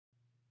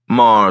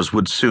Mars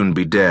would soon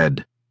be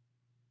dead.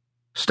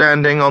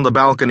 Standing on the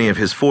balcony of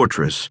his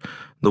fortress,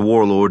 the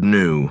warlord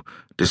knew,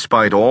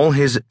 despite all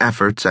his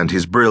efforts and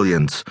his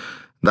brilliance,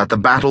 that the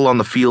battle on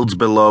the fields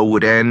below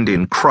would end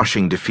in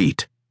crushing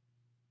defeat.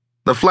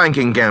 The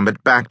flanking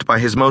gambit backed by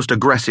his most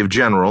aggressive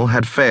general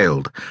had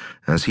failed,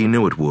 as he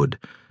knew it would.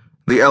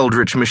 The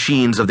eldritch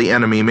machines of the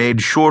enemy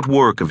made short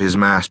work of his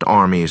massed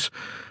armies,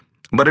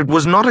 but it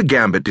was not a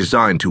gambit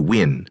designed to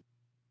win.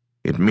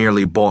 It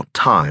merely bought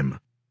time.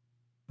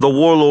 The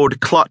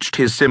warlord clutched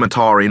his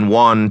scimitar in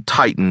one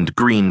tightened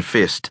green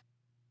fist.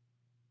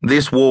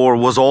 This war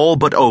was all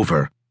but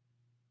over.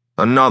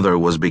 Another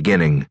was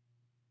beginning.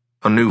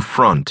 A new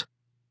front.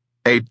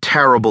 A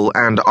terrible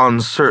and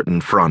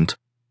uncertain front,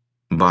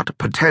 but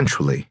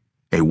potentially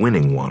a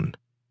winning one.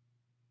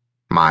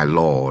 "My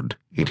lord,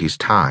 it is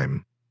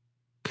time,"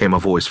 came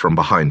a voice from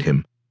behind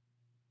him.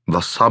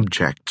 "The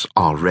subjects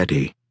are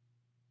ready."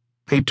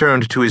 He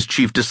turned to his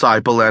chief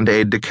disciple and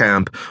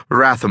aide-de-camp,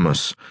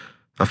 Rathamus,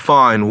 a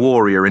fine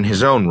warrior in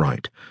his own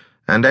right,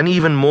 and an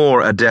even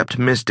more adept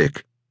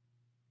mystic.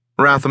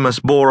 Rathamus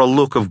bore a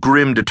look of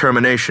grim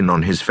determination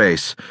on his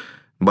face,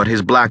 but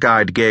his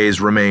black-eyed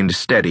gaze remained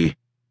steady.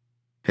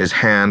 His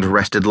hand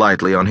rested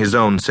lightly on his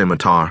own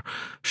scimitar,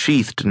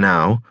 sheathed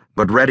now,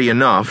 but ready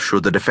enough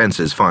should the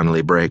defenses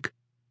finally break.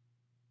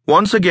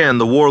 Once again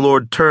the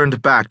warlord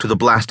turned back to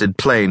the blasted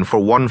plain for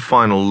one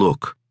final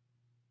look.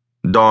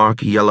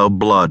 Dark yellow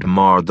blood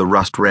marred the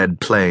rust-red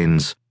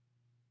plains.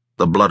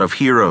 The blood of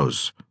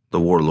heroes, the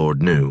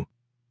warlord knew.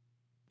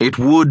 It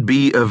would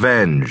be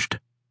avenged,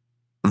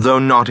 though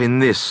not in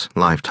this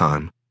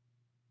lifetime.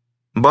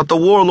 But the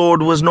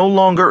warlord was no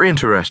longer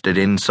interested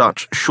in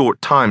such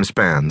short time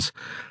spans.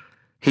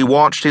 He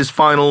watched his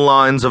final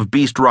lines of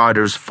beast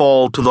riders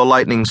fall to the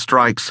lightning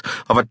strikes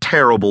of a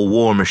terrible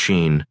war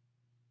machine.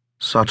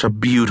 Such a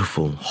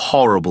beautiful,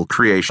 horrible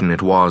creation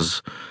it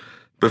was,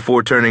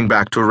 before turning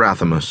back to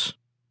Rathamus.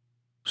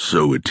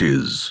 "So it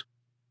is,"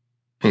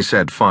 he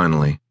said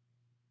finally.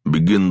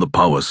 "Begin the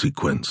power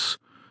sequence.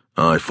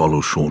 I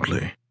follow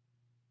shortly."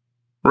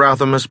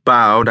 Rathamus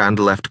bowed and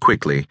left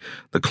quickly,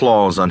 the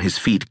claws on his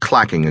feet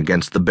clacking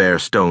against the bare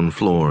stone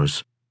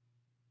floors.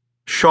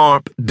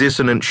 Sharp,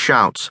 dissonant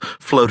shouts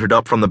floated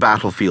up from the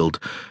battlefield,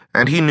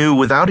 and he knew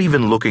without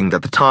even looking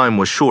that the time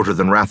was shorter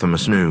than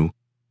Rathamus knew.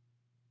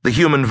 The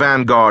human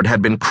vanguard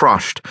had been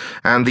crushed,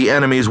 and the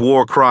enemy's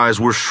war cries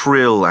were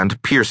shrill and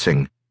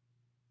piercing.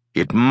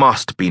 It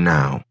must be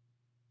now.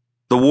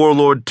 The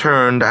warlord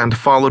turned and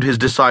followed his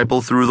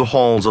disciple through the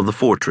halls of the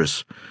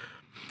fortress.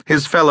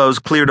 His fellows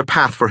cleared a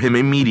path for him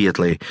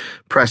immediately,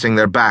 pressing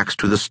their backs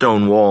to the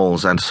stone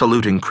walls and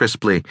saluting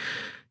crisply,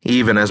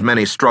 even as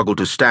many struggled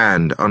to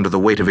stand under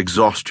the weight of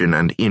exhaustion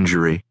and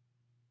injury.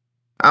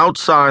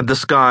 Outside, the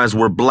skies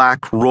were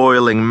black,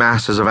 roiling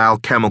masses of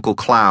alchemical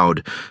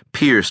cloud,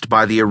 pierced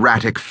by the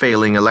erratic,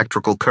 failing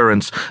electrical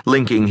currents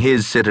linking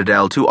his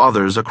citadel to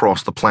others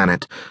across the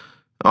planet,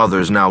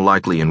 others now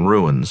likely in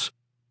ruins.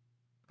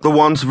 The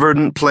once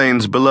verdant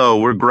plains below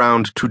were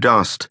ground to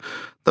dust,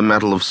 the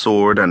metal of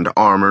sword and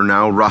armor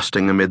now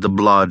rusting amid the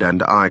blood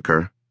and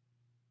ichor.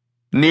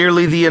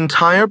 Nearly the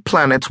entire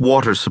planet's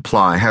water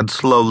supply had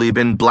slowly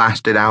been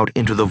blasted out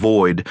into the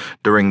void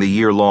during the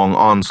year-long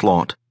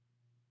onslaught.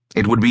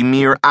 It would be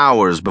mere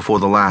hours before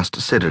the last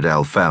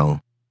citadel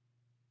fell.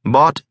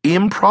 But,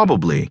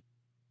 improbably,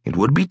 it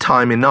would be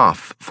time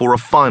enough for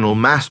a final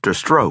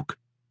masterstroke.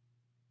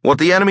 What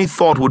the enemy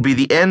thought would be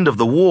the end of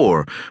the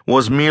war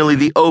was merely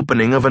the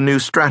opening of a new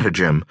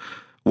stratagem,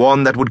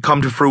 one that would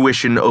come to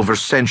fruition over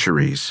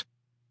centuries.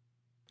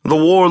 The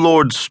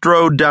warlord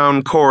strode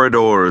down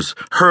corridors,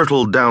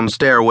 hurtled down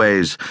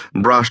stairways,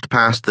 brushed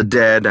past the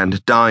dead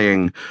and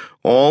dying,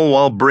 all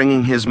while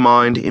bringing his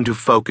mind into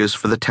focus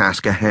for the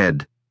task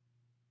ahead.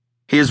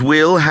 His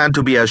will had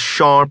to be as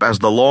sharp as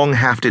the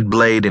long-hafted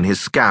blade in his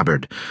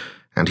scabbard,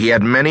 and he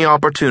had many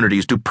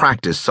opportunities to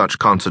practice such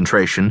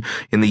concentration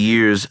in the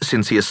years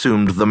since he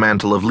assumed the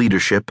mantle of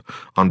leadership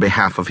on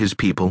behalf of his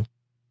people.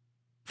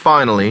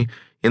 Finally,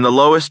 in the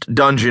lowest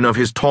dungeon of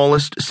his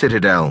tallest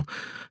citadel,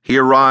 he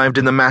arrived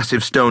in the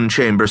massive stone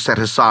chamber set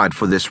aside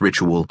for this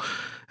ritual,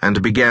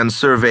 and began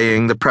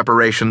surveying the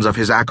preparations of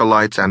his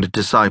acolytes and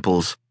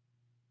disciples.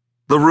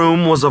 The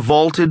room was a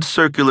vaulted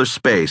circular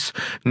space,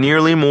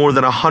 nearly more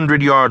than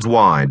 100 yards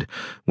wide,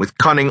 with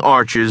cunning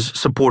arches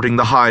supporting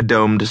the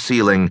high-domed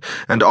ceiling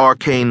and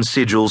arcane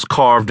sigils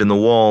carved in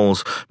the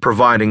walls,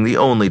 providing the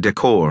only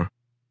decor.